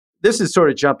this is sort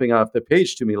of jumping off the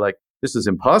page to me like this is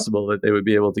impossible that they would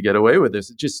be able to get away with this.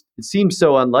 It seems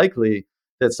so unlikely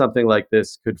that something like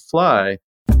this could fly.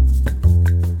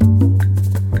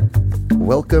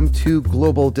 Welcome to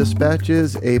Global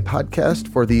Dispatches, a podcast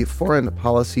for the foreign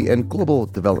policy and global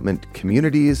development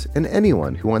communities and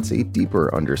anyone who wants a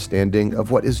deeper understanding of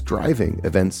what is driving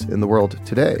events in the world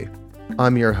today.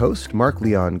 I'm your host, Mark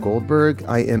Leon Goldberg.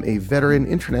 I am a veteran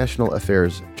international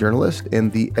affairs journalist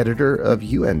and the editor of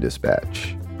UN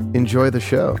Dispatch. Enjoy the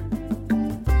show.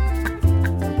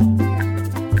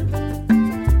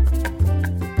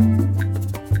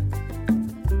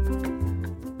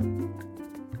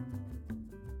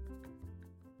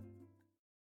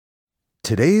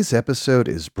 Today's episode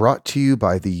is brought to you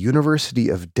by the University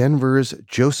of Denver's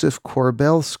Joseph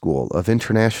Korbel School of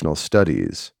International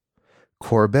Studies.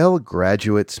 Korbel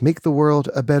graduates make the world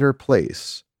a better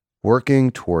place, working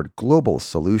toward global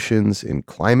solutions in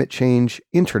climate change,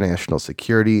 international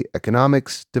security,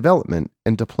 economics, development,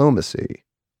 and diplomacy.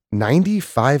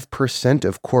 95%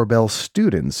 of Korbel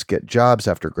students get jobs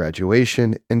after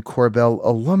graduation, and Korbel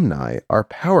alumni are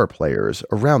power players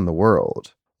around the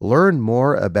world. Learn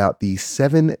more about the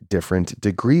 7 different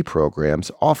degree programs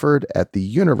offered at the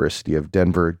University of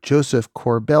Denver Joseph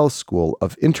Korbel School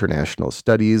of International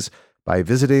Studies by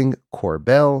visiting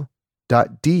korbel.du.edu.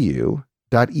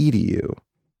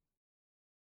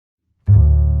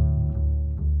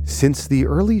 Since the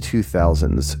early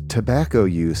 2000s, tobacco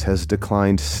use has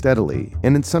declined steadily,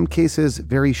 and in some cases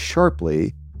very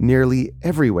sharply, nearly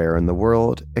everywhere in the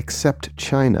world except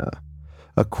China.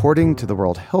 According to the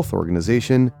World Health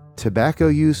Organization, tobacco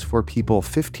use for people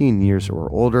 15 years or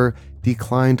older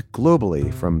declined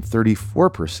globally from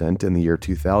 34% in the year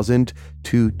 2000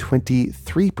 to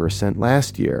 23%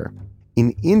 last year.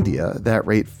 In India, that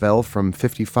rate fell from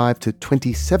 55% to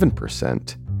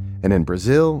 27%. And in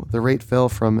Brazil, the rate fell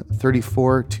from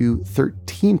 34% to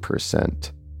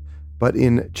 13%. But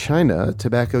in China,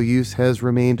 tobacco use has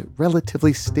remained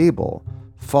relatively stable,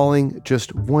 falling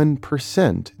just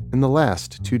 1% in the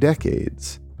last 2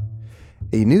 decades.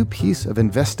 A new piece of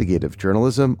investigative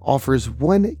journalism offers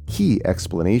one key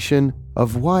explanation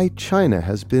of why China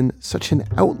has been such an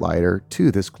outlier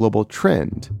to this global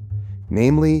trend,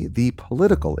 namely the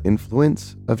political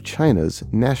influence of China's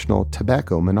national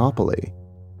tobacco monopoly.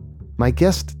 My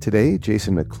guest today,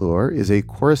 Jason McClure, is a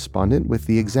correspondent with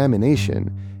The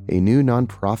Examination, a new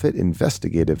nonprofit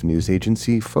investigative news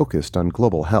agency focused on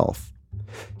global health.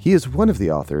 He is one of the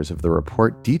authors of the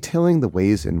report detailing the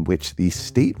ways in which the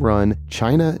state-run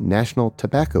China National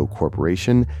Tobacco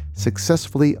Corporation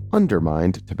successfully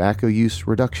undermined tobacco use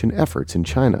reduction efforts in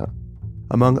China.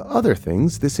 Among other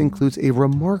things, this includes a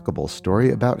remarkable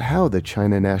story about how the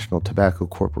China National Tobacco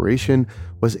Corporation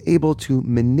was able to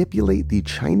manipulate the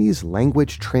Chinese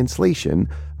language translation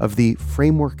of the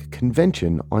Framework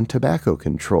Convention on Tobacco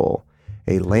Control,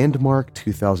 a landmark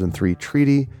 2003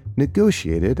 treaty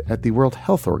negotiated at the World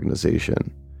Health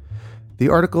Organization. The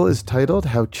article is titled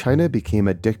How China Became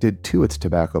Addicted to Its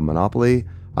Tobacco Monopoly.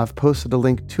 I've posted a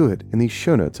link to it in the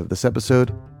show notes of this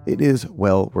episode. It is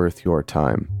well worth your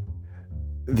time.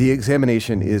 The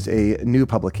Examination is a new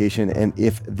publication, and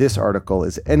if this article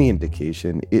is any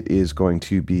indication, it is going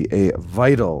to be a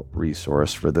vital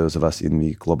resource for those of us in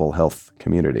the global health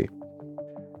community.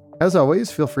 As always,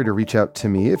 feel free to reach out to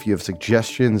me if you have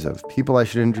suggestions of people I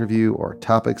should interview or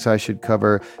topics I should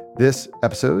cover. This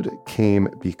episode came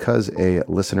because a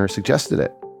listener suggested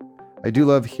it. I do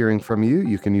love hearing from you.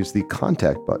 You can use the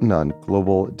contact button on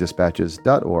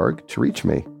globaldispatches.org to reach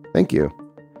me. Thank you.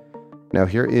 Now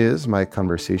here is my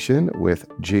conversation with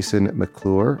Jason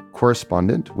McClure,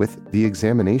 correspondent with The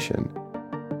Examination.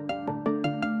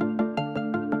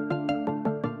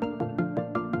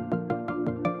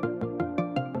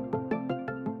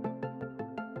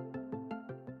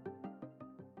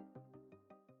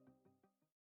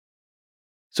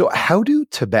 So how do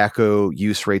tobacco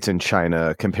use rates in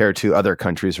China compare to other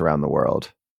countries around the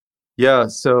world? Yeah,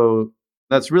 so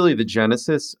that's really the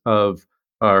genesis of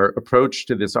our approach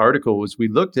to this article was we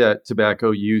looked at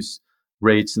tobacco use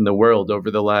rates in the world over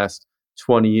the last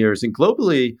 20 years. And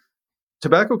globally,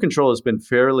 tobacco control has been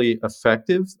fairly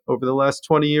effective over the last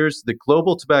 20 years. The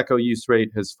global tobacco use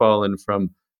rate has fallen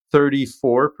from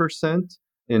 34%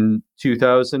 in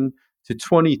 2000 to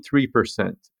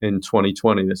 23% in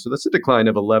 2020. So that's a decline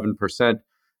of 11%.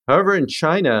 However, in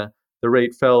China, the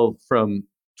rate fell from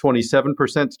 27%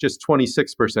 to just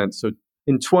 26%. So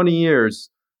in 20 years,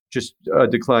 just a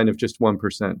decline of just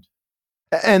 1%.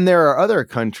 And there are other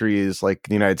countries like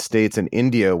the United States and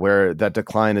India where that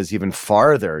decline is even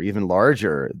farther, even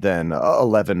larger than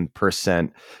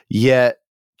 11%. Yet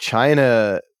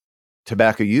China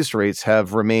tobacco use rates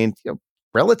have remained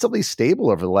relatively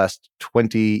stable over the last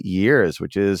 20 years,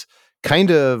 which is kind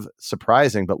of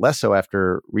surprising, but less so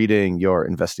after reading your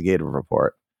investigative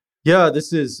report. Yeah,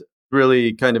 this is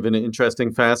really kind of an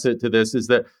interesting facet to this is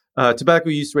that tobacco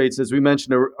use rates, as we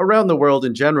mentioned, around the world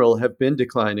in general have been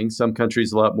declining, some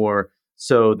countries a lot more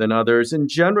so than others. And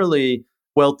generally,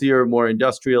 wealthier, more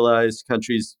industrialized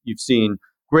countries, you've seen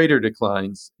greater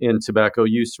declines in tobacco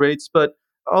use rates. But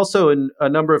also in a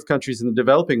number of countries in the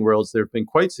developing worlds, there have been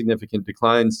quite significant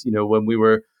declines. When we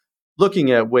were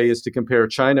looking at ways to compare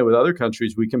China with other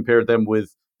countries, we compared them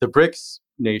with the BRICS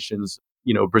nations,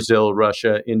 Brazil,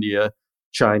 Russia, India,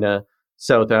 China,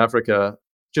 South Africa.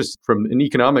 Just from an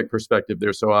economic perspective,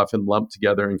 they're so often lumped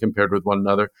together and compared with one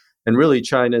another. And really,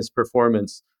 China's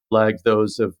performance lagged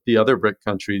those of the other BRIC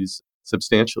countries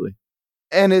substantially.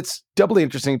 And it's doubly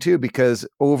interesting, too, because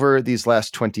over these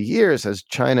last 20 years, as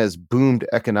China's boomed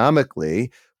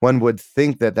economically, one would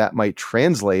think that that might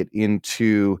translate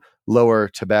into lower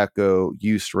tobacco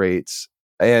use rates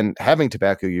and having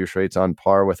tobacco use rates on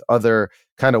par with other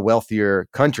kind of wealthier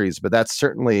countries. But that's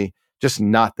certainly just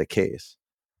not the case.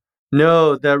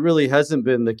 No, that really hasn't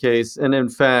been the case. And in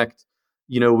fact,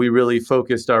 we really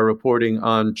focused our reporting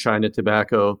on China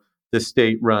Tobacco, the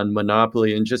state-run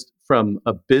monopoly. And just from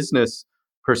a business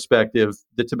perspective,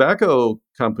 the tobacco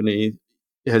company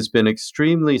has been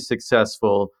extremely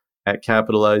successful at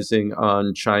capitalizing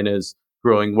on China's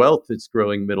growing wealth, its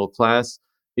growing middle class.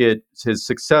 It has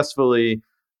successfully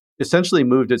essentially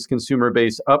moved its consumer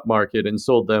base upmarket and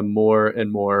sold them more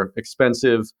and more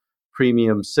expensive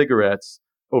premium cigarettes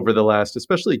over the last,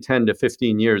 especially 10 to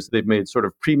 15 years. They've made sort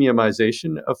of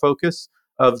premiumization a focus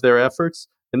of their efforts.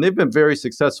 And they've been very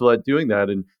successful at doing that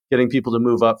and getting people to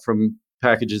move up from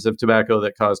packages of tobacco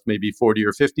that cost maybe 40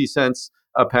 or 50 cents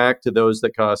a pack to those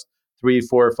that cost $3, $4,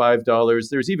 or $5.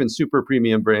 There's even super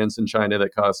premium brands in China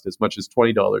that cost as much as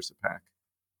 $20 a pack.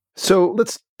 So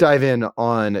let's dive in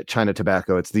on China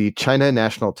Tobacco. It's the China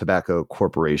National Tobacco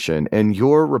Corporation, and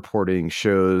your reporting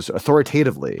shows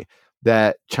authoritatively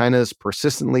that China's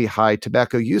persistently high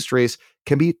tobacco use rates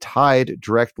can be tied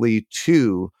directly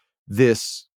to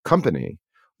this company.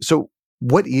 So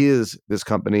what is this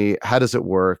company? How does it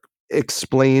work?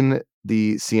 Explain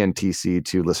the CNTC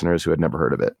to listeners who had never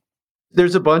heard of it.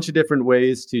 There's a bunch of different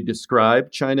ways to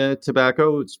describe China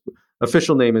Tobacco. Its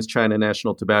official name is China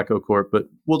National Tobacco Corp, but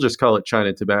we'll just call it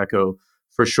China Tobacco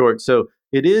for short. So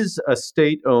it is a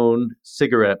state-owned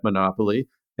cigarette monopoly,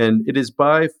 and it is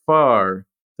by far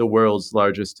the world's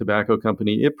largest tobacco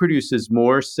company. It produces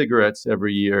more cigarettes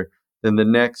every year than the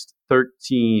next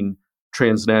 13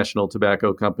 transnational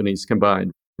tobacco companies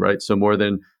combined, right? So more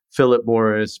than Philip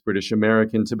Morris, British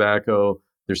American Tobacco.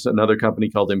 There's another company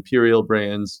called Imperial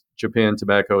Brands, Japan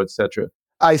Tobacco, etc.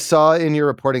 I saw in your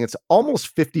reporting it's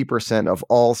almost 50% of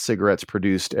all cigarettes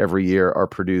produced every year are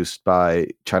produced by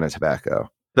China Tobacco.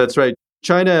 That's right.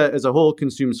 China as a whole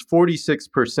consumes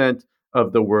 46%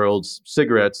 of the world's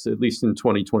cigarettes, at least in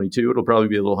 2022. It'll probably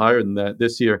be a little higher than that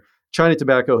this year. China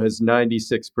Tobacco has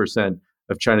 96%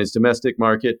 of China's domestic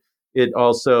market. It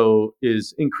also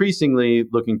is increasingly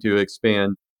looking to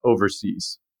expand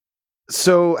overseas.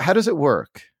 So how does it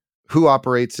work? Who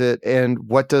operates it? And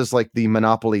what does the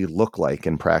monopoly look like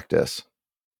in practice?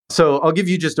 So I'll give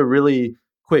you just a really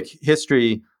quick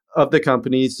history of the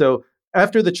company. So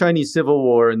after the Chinese Civil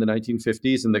War in the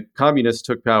 1950s and the communists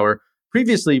took power,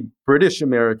 previously British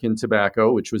American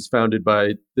Tobacco, which was founded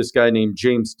by this guy named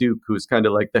James Duke, who was kind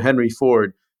of like the Henry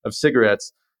Ford of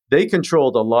cigarettes, they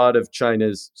controlled a lot of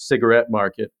China's cigarette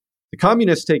market. The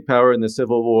communists take power in the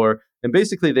Civil War, and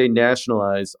basically they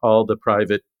nationalize all the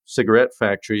private cigarette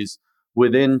factories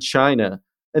within China.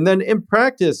 And then in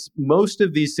practice, most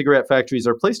of these cigarette factories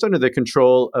are placed under the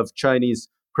control of Chinese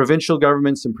provincial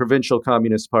governments and provincial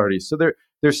communist parties. So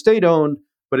they're state-owned,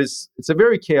 but it's a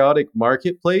very chaotic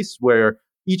marketplace where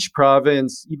each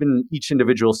province, even each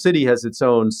individual city has its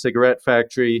own cigarette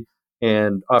factory.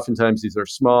 And oftentimes these are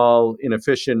small,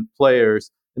 inefficient players,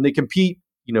 and they compete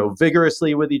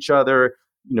vigorously with each other.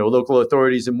 Local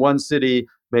authorities in one city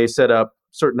may set up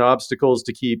certain obstacles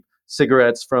to keep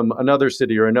cigarettes from another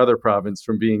city or another province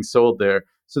from being sold there.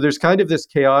 So there's kind of this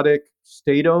chaotic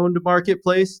state-owned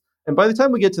marketplace. And by the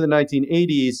time we get to the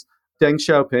 1980s, Deng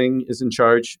Xiaoping is in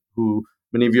charge, who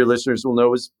many of your listeners will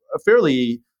know is a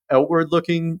fairly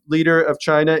outward-looking leader of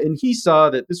China. And he saw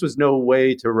that this was no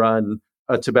way to run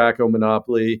a tobacco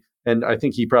monopoly. And I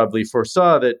think he probably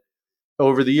foresaw that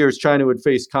over the years, China would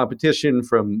face competition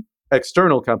from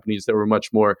external companies that were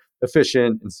much more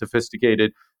efficient and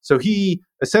sophisticated. So he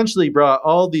essentially brought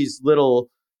all these little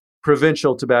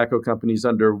provincial tobacco companies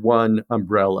under one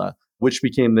umbrella. which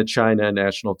became the China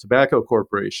National Tobacco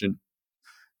Corporation.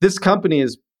 This company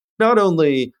is not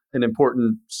only an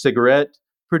important cigarette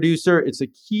producer, it's a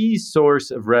key source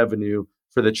of revenue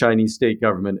for the Chinese state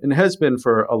government and has been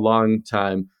for a long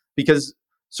time because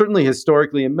certainly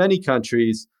historically in many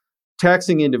countries,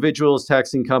 taxing individuals,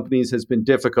 taxing companies has been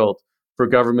difficult for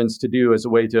governments to do as a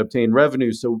way to obtain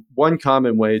revenue. So one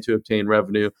common way to obtain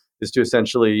revenue is to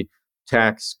essentially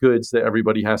tax goods that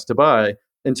everybody has to buy.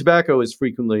 And tobacco is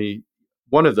frequently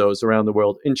one of those around the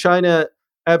world. In China,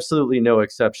 absolutely no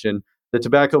exception. The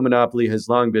tobacco monopoly has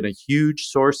long been a huge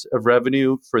source of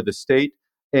revenue for the state.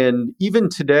 And even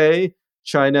today,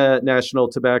 China National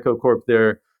Tobacco Corp,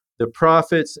 the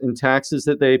profits and taxes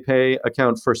that they pay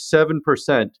account for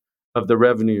 7% of the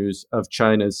revenues of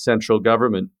China's central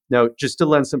government. Now, just to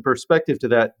lend some perspective to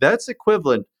that, that's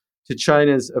equivalent to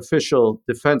China's official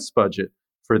defense budget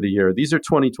for the year. These are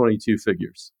 2022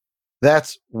 figures.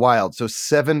 That's wild. So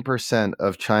 7%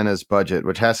 of China's budget,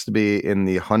 which has to be in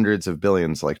the hundreds of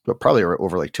billions, like probably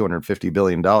over like $250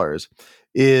 billion,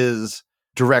 is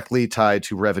directly tied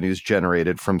to revenues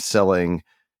generated from selling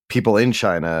people in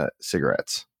China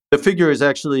cigarettes. The figure is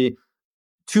actually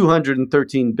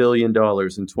 $213 billion in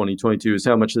 2022 is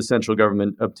how much the central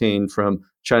government obtained from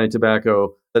China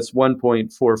Tobacco. That's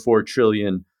 1.44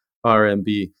 trillion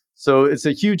RMB. So it's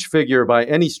a huge figure by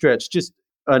any stretch. Just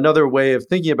another way of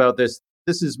thinking about this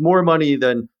is more money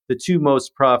than the two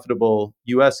most profitable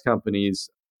US companies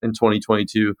in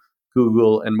 2022,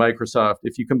 Google and Microsoft.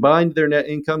 If you combined their net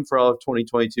income for all of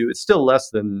 2022, it's still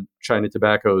less than China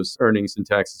Tobacco's earnings and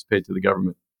taxes paid to the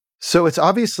government. So it's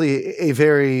obviously a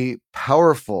very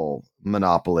powerful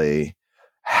monopoly.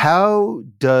 How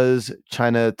does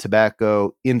China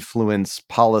Tobacco influence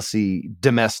policy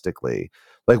domestically?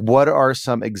 Like, what are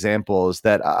some examples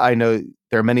that I know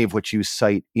there are many of which you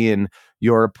cite in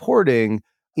your reporting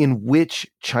in which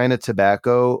China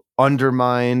Tobacco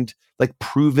undermined like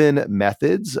proven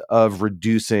methods of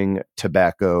reducing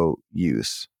tobacco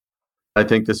use? I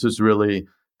think this was really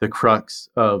the crux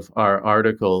of our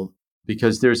article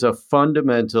because there's a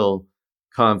fundamental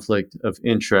conflict of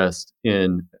interest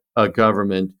in a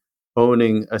government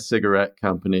owning a cigarette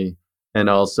company and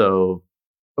also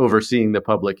overseeing the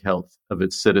public health of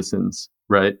its citizens,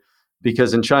 right?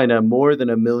 Because in China, more than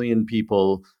 1 million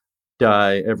people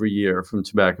die every year from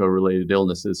tobacco-related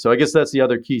illnesses. So I guess that's the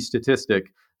other key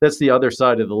statistic. That's the other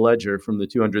side of the ledger from the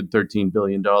 $213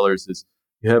 billion is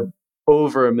you have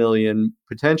over 1 million,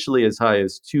 potentially as high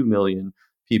as 2 million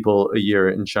people a year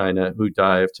in China who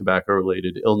die of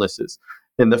tobacco-related illnesses.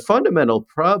 And the fundamental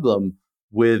problem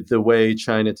with the way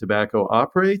China Tobacco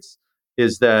operates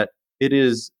is that it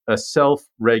is a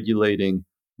self-regulating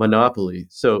monopoly.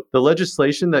 So the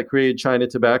legislation that created China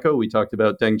Tobacco, we talked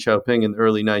about Deng Xiaoping in the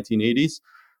early 1980s.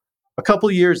 A couple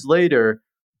years later,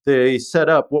 they set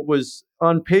up what was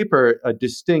on paper a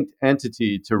distinct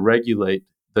entity to regulate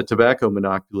the tobacco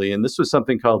monopoly. And this was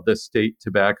something called the State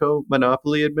Tobacco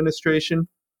Monopoly Administration.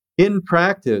 In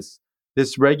practice,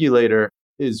 this regulator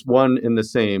is one and the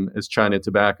same as China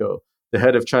Tobacco. The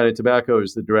head of China Tobacco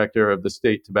is the director of the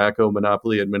State Tobacco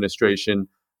Monopoly Administration.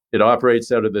 It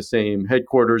operates out of the same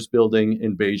headquarters building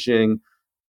in Beijing.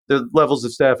 The levels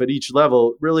of staff at each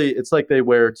level, really, it's like they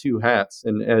wear two hats.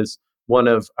 And as one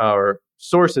of our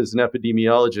sources, an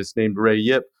epidemiologist named Ray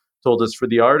Yip, told us for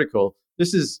the article,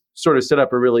 this is sort of set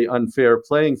up a really unfair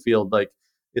playing field. Like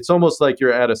it's almost like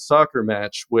you're at a soccer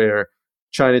match where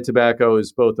China Tobacco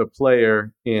is both a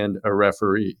player and a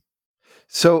referee.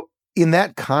 So in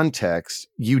that context,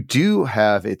 you do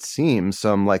have, it seems,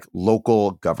 some like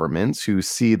local governments who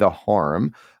see the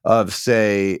harm of,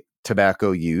 say,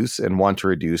 tobacco use and want to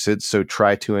reduce it. So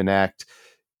try to enact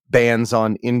bans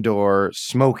on indoor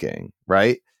smoking,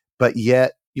 right? But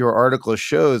yet your article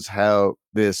shows how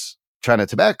this China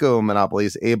Tobacco monopoly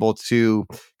is able to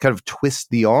kind of twist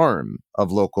the arm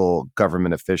of local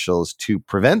government officials to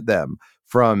prevent them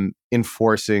from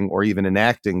enforcing or even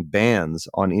enacting bans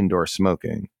on indoor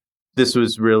smoking. This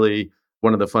was really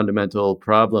one of the fundamental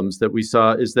problems that we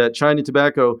saw is that China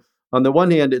Tobacco, on the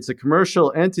one hand, it's a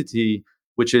commercial entity,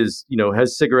 which is,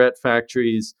 has cigarette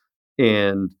factories.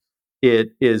 And it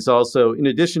is also, in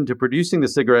addition to producing the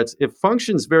cigarettes, it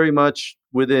functions very much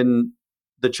within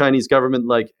the Chinese government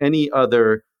like any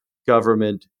other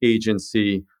government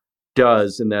agency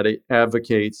does, in that it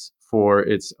advocates for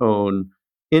its own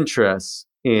interests.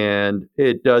 And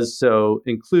it does so,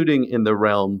 including in the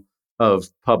realm of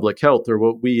public health, or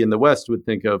what we in the West would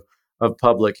think of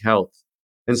public health.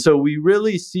 And so we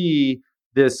really see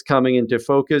this coming into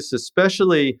focus,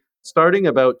 especially starting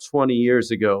about 20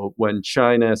 years ago when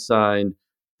China signed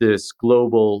this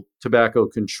global Tobacco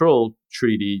Control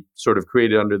Treaty, sort of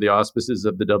created under the auspices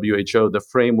of the WHO, the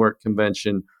Framework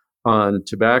Convention on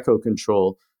Tobacco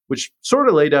Control, which sort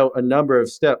of laid out a number of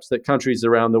steps that countries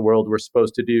around the world were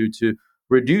supposed to do to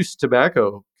reduce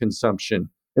tobacco consumption.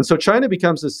 And so China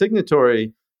becomes a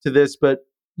signatory to this, but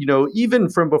even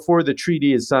from before the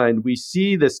treaty is signed, we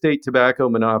see the state tobacco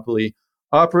monopoly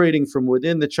operating from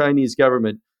within the Chinese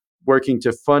government, working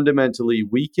to fundamentally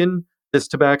weaken this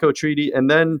tobacco treaty, and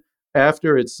then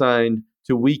after it's signed,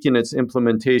 to weaken its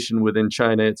implementation within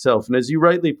China itself. And as you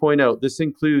rightly point out, this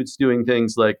includes doing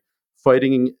things like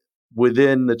fighting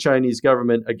within the Chinese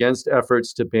government against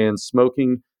efforts to ban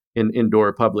smoking in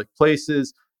indoor public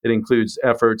places. It includes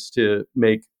efforts to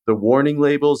make the warning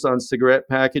labels on cigarette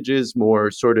packages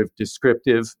more sort of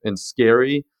descriptive and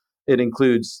scary. It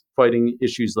includes fighting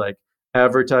issues like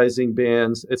advertising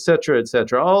bans, et cetera,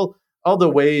 all the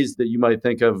ways that you might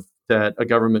think of that a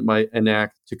government might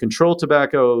enact to control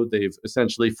tobacco, they've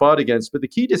essentially fought against. But the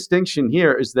key distinction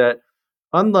here is that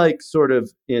unlike sort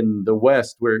of in the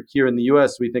West, where here in the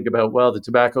US, we think about, well, the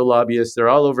tobacco lobbyists, they're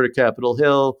all over to Capitol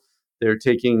Hill, they're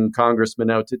taking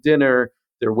congressmen out to dinner,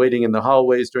 they're waiting in the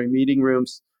hallways during meeting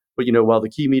rooms, but while the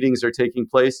key meetings are taking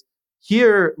place.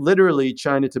 Here, literally,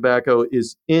 China Tobacco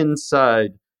is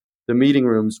inside the meeting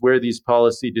rooms where these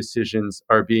policy decisions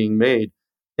are being made.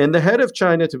 And the head of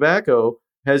China Tobacco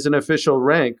has an official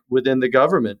rank within the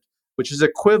government, which is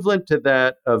equivalent to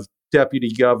that of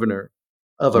deputy governor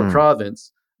of a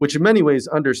province, which in many ways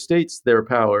understates their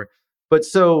power. But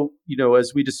so,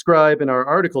 as we describe in our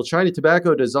article, China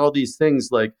Tobacco does all these things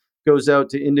like goes out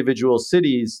to individual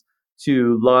cities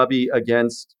to lobby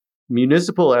against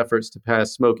municipal efforts to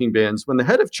pass smoking bans. When the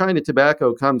head of China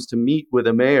Tobacco comes to meet with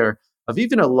a mayor of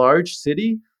even a large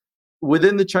city,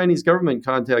 within the Chinese government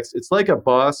context, it's like a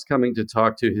boss coming to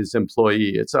talk to his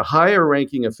employee. It's a higher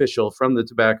ranking official from the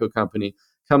tobacco company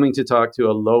coming to talk to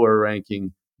a lower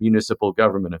ranking municipal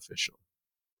government official.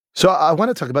 So I want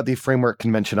to talk about the Framework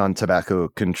Convention on Tobacco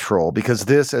Control, because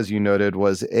this, as you noted,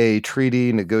 was a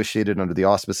treaty negotiated under the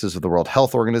auspices of the World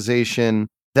Health Organization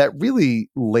that really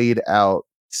laid out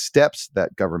steps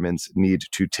that governments need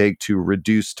to take to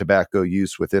reduce tobacco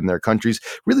use within their countries,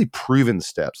 really proven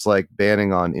steps like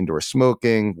banning on indoor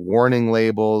smoking, warning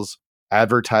labels,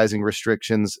 advertising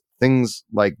restrictions, things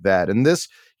like that. And this,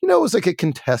 was like a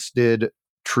contested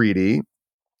treaty.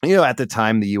 At the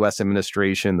time, the US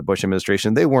administration, the Bush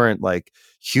administration, they weren't like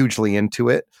hugely into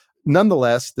it.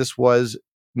 Nonetheless, this was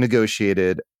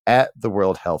negotiated at the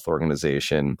World Health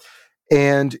Organization.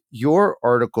 And your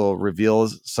article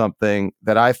reveals something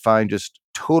that I find just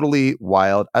totally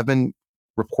wild. I've been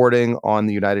reporting on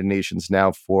the United Nations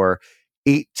now for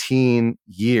 18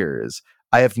 years.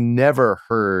 I have never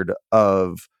heard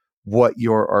of what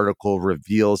your article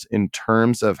reveals in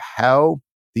terms of how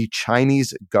the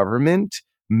Chinese government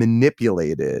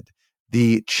manipulated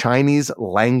the Chinese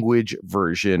language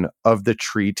version of the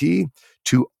treaty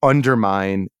to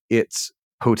undermine its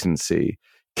potency.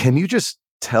 Can you just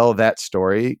tell that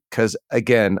story? Because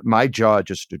again, my jaw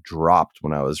just dropped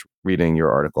when I was reading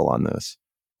your article on this.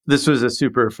 This was a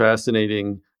super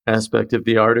fascinating aspect of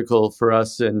the article for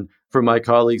us and for my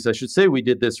colleagues. I should say we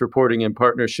did this reporting in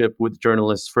partnership with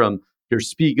journalists from Der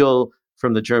Spiegel,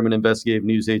 from the German investigative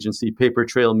news agency Paper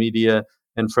Trail Media,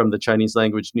 and from the Chinese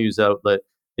language news outlet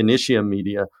Initium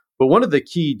Media. But one of the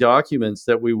key documents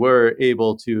that we were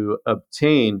able to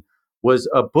obtain was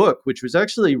a book which was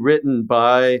actually written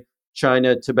by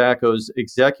China Tobacco's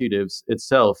executives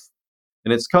itself.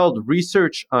 And it's called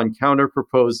Research on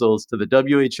Counterproposals to the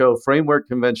WHO Framework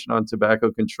Convention on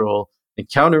Tobacco Control and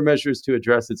Countermeasures to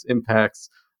Address its Impacts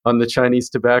on the Chinese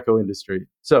Tobacco Industry.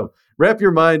 So wrap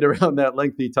your mind around that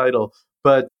lengthy title.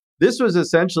 But this was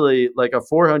essentially like a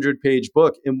 400-page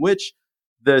book in which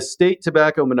the state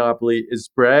tobacco monopoly is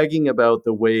bragging about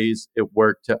the ways it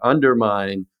worked to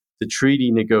undermine the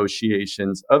treaty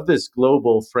negotiations of this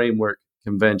global framework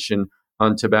convention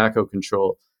on tobacco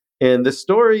control. And the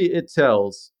story it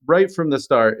tells right from the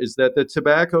start is that the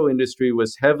tobacco industry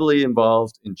was heavily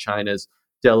involved in China's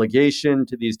delegation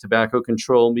to these tobacco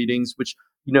control meetings, which,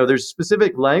 there's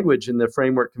specific language in the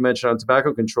Framework Convention on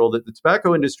Tobacco Control that the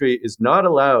tobacco industry is not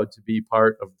allowed to be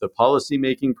part of the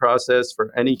policy-making process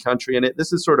for any country in it.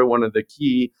 This is sort of one of the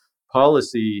key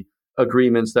policy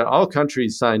agreements that all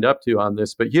countries signed up to on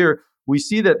this. But here we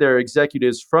see that there are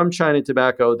executives from China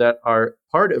Tobacco that are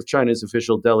part of China's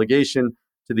official delegation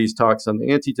to these talks on the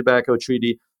anti-tobacco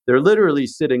treaty. They're literally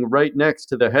sitting right next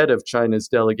to the head of China's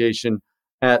delegation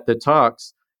at the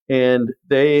talks. And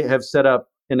they have set up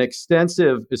an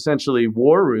extensive, essentially,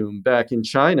 war room back in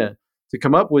China to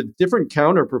come up with different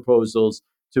counter proposals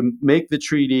to make the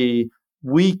treaty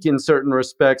weak in certain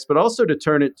respects, but also to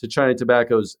turn it to China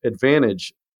Tobacco's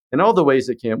advantage in all the ways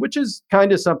it can, which is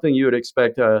kind of something you would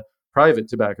expect a private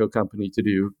tobacco company to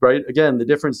do, right? Again, the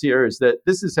difference here is that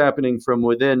this is happening from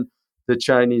within the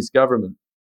Chinese government.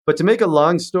 But to make a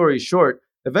long story short,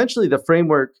 eventually the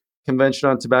Framework Convention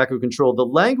on Tobacco Control, the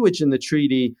language in the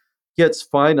treaty gets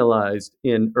finalized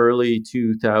in early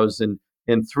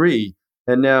 2003.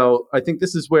 And now I think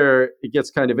this is where it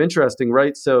gets kind of interesting,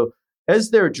 right? So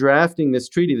as they're drafting this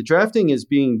treaty, the drafting is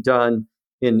being done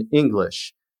in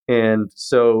English. And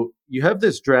so you have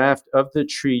this draft of the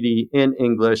treaty in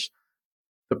English.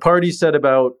 The parties set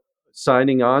about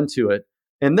signing on to it.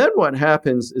 And then what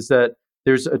happens is that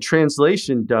there's a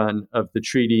translation done of the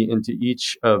treaty into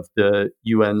each of the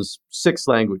UN's 6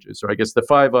 languages, or I guess the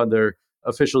 5 other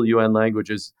official UN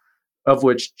languages, of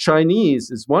which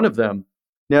Chinese is one of them.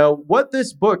 Now, what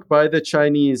this book by the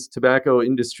Chinese tobacco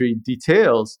industry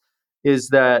details is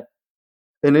that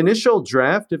an initial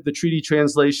draft of the treaty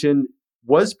translation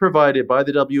was provided by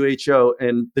the WHO,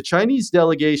 and the Chinese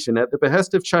delegation, at the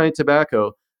behest of China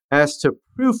Tobacco, asked to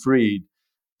proofread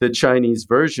the Chinese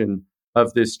version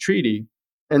of this treaty.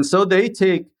 And so they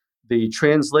take the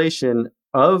translation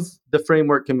of the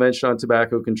Framework Convention on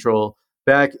Tobacco Control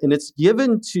back, and it's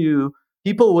given to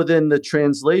people within the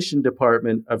translation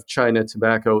department of China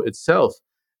Tobacco itself.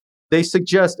 They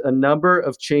suggest a number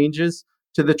of changes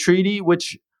to the treaty,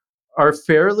 which are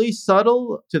fairly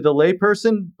subtle to the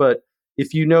layperson, but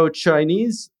if you know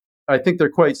Chinese, I think they're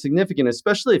quite significant,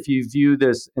 especially if you view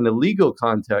this in a legal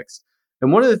context.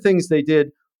 And one of the things they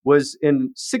did was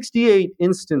in 68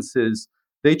 instances,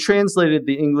 they translated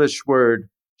the English word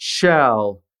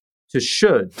shall to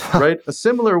should, right? A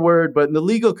similar word, but in the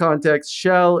legal context,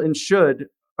 shall and should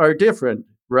are different,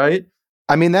 right?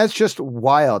 I mean, that's just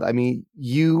wild. I mean,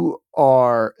 you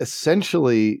are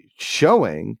essentially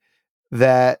showing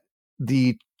that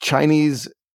the Chinese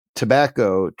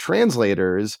tobacco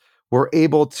translators were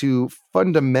able to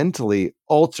fundamentally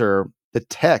alter the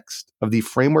text of the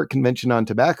Framework Convention on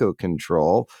Tobacco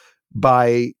Control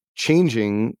by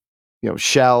changing,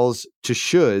 shalls to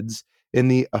shoulds in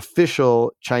the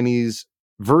official Chinese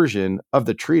version of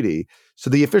the treaty. So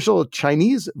the official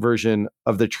Chinese version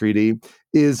of the treaty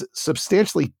is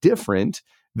substantially different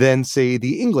than, say,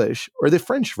 the English or the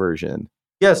French version.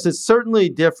 Yes, it's certainly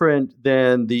different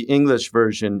than the English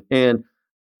version. And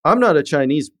I'm not a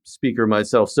Chinese speaker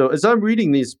myself. So as I'm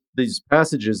reading these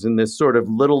passages in this sort of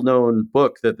little known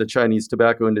book that the Chinese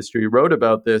tobacco industry wrote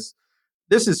about this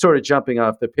is sort of jumping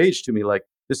off the page to me like,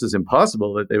 this is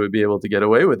impossible that they would be able to get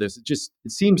away with this.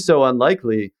 It seems so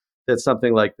unlikely that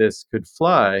something like this could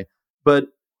fly. But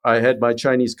I had my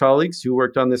Chinese colleagues who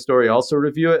worked on this story also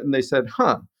review it, and they said,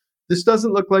 this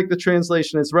doesn't look like the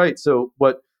translation is right. So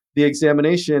what the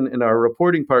examination and our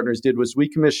reporting partners did was we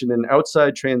commissioned an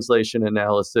outside translation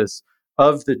analysis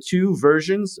of the 2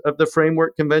 versions of the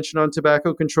Framework Convention on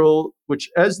Tobacco Control, which,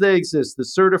 as they exist, the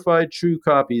certified true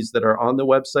copies that are on the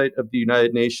website of the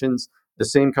United Nations, the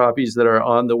same copies that are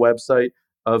on the website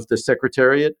of the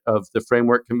Secretariat of the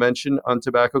Framework Convention on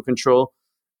Tobacco Control.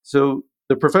 So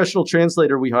the professional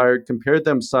translator we hired compared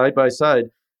them side by side,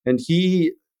 and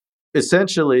he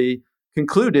essentially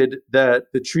concluded that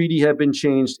the treaty had been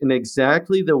changed in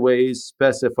exactly the ways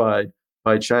specified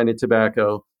by China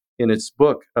Tobacco in its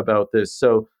book about this.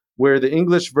 So where the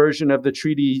English version of the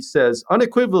treaty says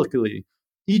unequivocally,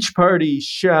 each party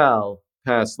shall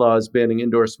pass laws banning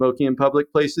indoor smoking in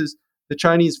public places, the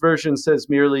Chinese version says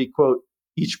merely, quote,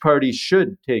 each party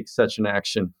should take such an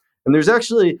action. And there's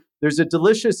a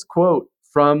delicious quote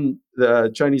from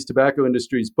the Chinese tobacco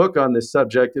industry's book on this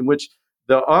subject in which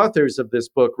the authors of this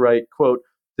book write, quote,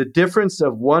 the difference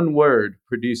of one word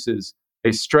produces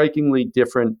a strikingly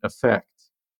different effect.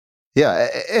 Yeah,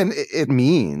 and it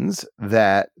means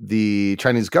that the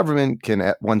Chinese government can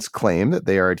at once claim that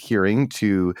they are adhering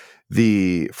to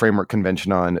the Framework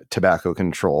Convention on Tobacco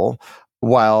Control,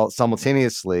 while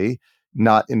simultaneously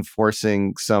not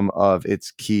enforcing some of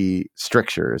its key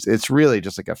strictures. It's really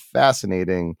just like a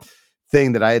fascinating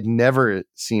thing that I had never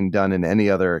seen done in any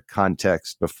other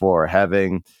context before,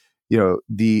 having,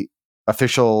 the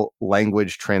official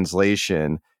language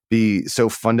translation be so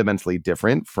fundamentally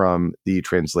different from the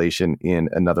translation in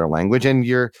another language. And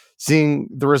you're seeing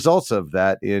the results of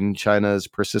that in China's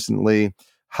persistently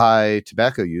high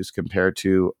tobacco use compared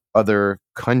to other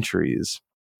countries.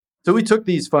 So we took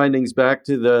these findings back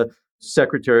to the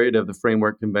Secretariat of the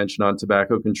Framework Convention on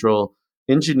Tobacco Control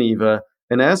in Geneva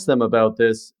and asked them about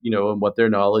this, and what their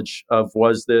knowledge of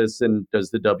was this, and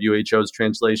does the WHO's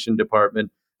translation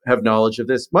department have knowledge of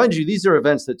this? Mind you, these are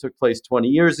events that took place 20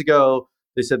 years ago.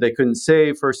 They said they couldn't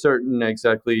say for certain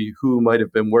exactly who might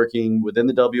have been working within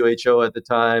the WHO at the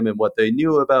time and what they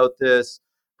knew about this.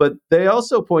 But they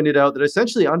also pointed out that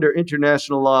essentially under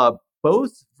international law,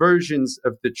 both versions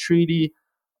of the treaty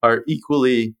are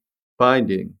equally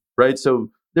binding, right? So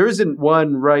there isn't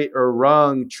one right or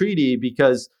wrong treaty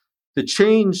because the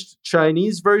changed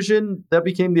Chinese version, that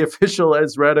became the official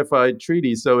as ratified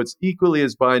treaty. So it's equally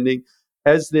as binding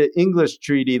as the English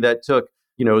treaty that took,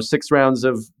 6 rounds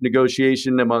of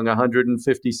negotiation among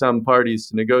 150 some parties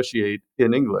to negotiate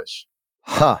in English.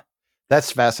 Huh.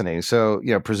 That's fascinating. So,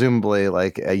 presumably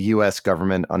like a U.S.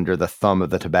 government under the thumb of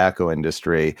the tobacco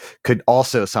industry could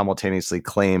also simultaneously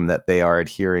claim that they are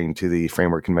adhering to the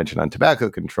Framework Convention on Tobacco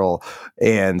Control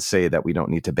and say that we don't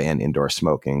need to ban indoor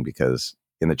smoking because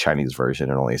in the Chinese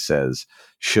version, it only says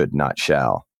should, not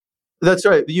shall. That's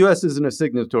right. The U.S. isn't a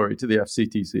signatory to the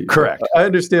FCTC. Correct. I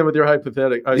understand with your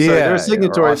hypothetical. They're a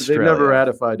signatory, but they've never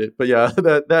ratified it. But yeah,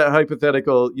 that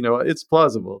hypothetical, it's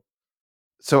plausible.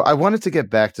 So I wanted to get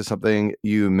back to something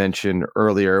you mentioned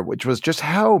earlier, which was just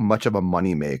how much of a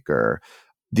moneymaker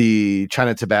the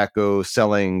China Tobacco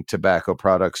selling tobacco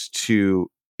products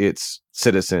to its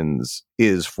citizens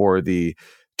is for the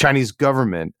Chinese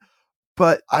government.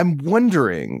 But I'm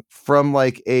wondering from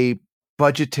like a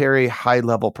budgetary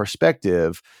high-level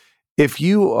perspective, if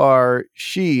you are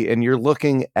Xi and you're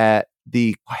looking at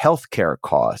the healthcare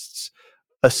costs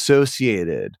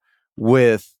associated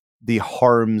with the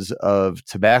harms of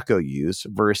tobacco use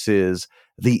versus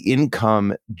the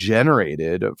income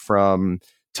generated from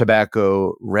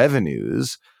tobacco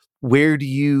revenues, where do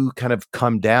you kind of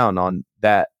come down on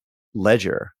that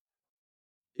ledger?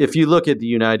 If you look at the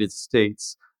United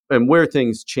States and where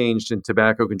things changed in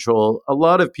tobacco control, a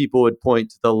lot of people would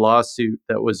point to the lawsuit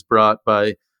that was brought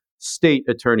by state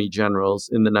attorney generals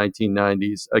in the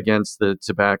 1990s against the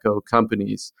tobacco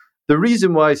companies. The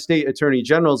reason why state attorney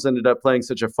generals ended up playing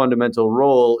such a fundamental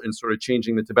role in sort of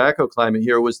changing the tobacco climate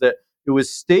here was that it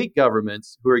was state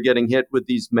governments who were getting hit with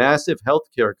these massive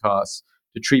healthcare costs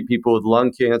to treat people with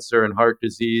lung cancer and heart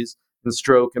disease and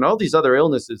stroke and all these other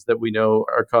illnesses that we know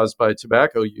are caused by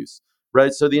tobacco use,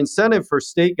 right? So the incentive for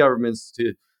state governments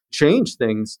to change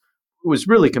things was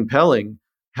really compelling.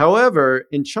 However,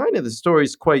 in China, the story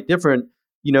is quite different,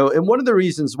 and one of the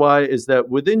reasons why is that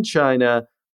within China,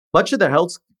 much of the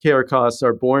healthcare costs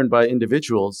are borne by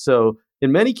individuals. So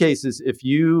in many cases, if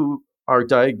you are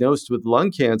diagnosed with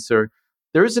lung cancer,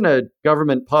 there isn't a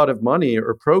government pot of money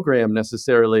or program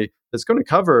necessarily that's going to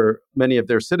cover many of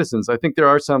their citizens. I think there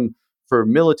are some for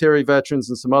military veterans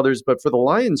and some others, but for the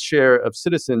lion's share of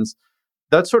citizens,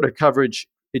 that sort of coverage,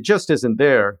 it just isn't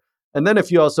there. And then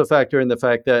if you also factor in the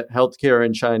fact that healthcare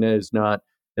in China is not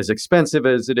as expensive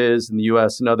as it is in the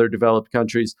US and other developed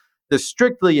countries, the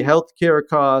strictly healthcare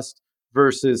cost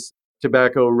versus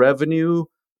tobacco revenue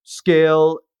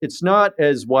scale, it's not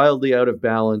as wildly out of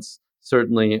balance,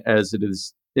 certainly, as it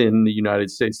is in the United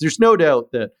States. There's no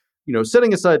doubt that,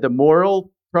 setting aside the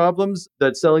moral problems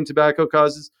that selling tobacco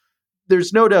causes,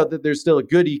 there's no doubt that there's still a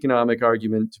good economic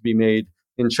argument to be made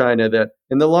in China that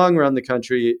in the long run, the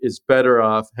country is better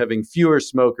off having fewer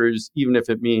smokers, even if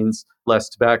it means less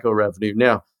tobacco revenue.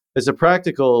 Now, as a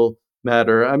practical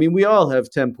matter, I mean, we all have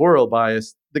temporal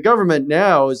bias. The government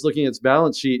now is looking at its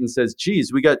balance sheet and says,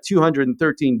 geez, we got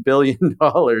 $213 billion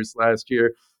last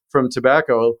year from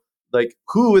tobacco. Like,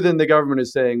 who within the government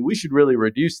is saying we should really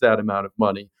reduce that amount of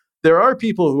money? There are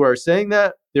people who are saying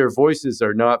that. Their voices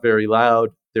are not very loud.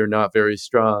 They're not very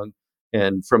strong.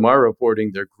 And from our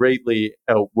reporting, they're greatly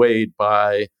outweighed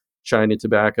by China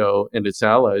Tobacco and its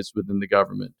allies within the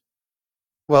government.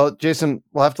 Well, Jason,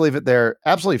 we'll have to leave it there.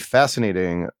 Absolutely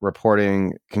fascinating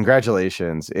reporting.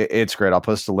 Congratulations. It's great. I'll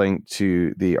post a link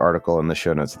to the article in the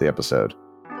show notes of the episode.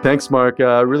 Thanks, Mark.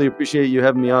 I really appreciate you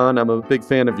having me on. I'm a big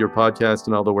fan of your podcast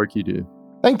and all the work you do.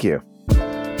 Thank you.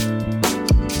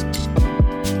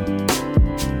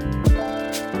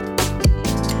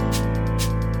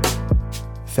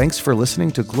 Thanks for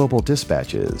listening to Global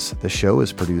Dispatches. The show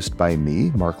is produced by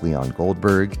me, Mark Leon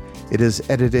Goldberg. It is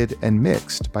edited and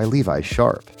mixed by Levi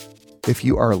Sharp. If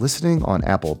you are listening on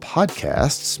Apple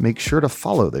Podcasts, make sure to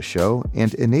follow the show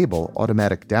and enable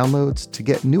automatic downloads to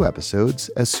get new episodes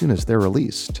as soon as they're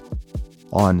released.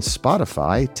 On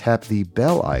Spotify, tap the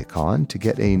bell icon to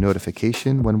get a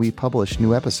notification when we publish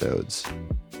new episodes.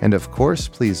 And of course,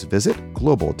 please visit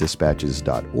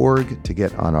globaldispatches.org to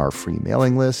get on our free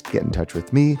mailing list, get in touch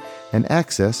with me, and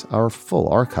access our full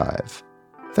archive.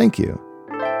 Thank you.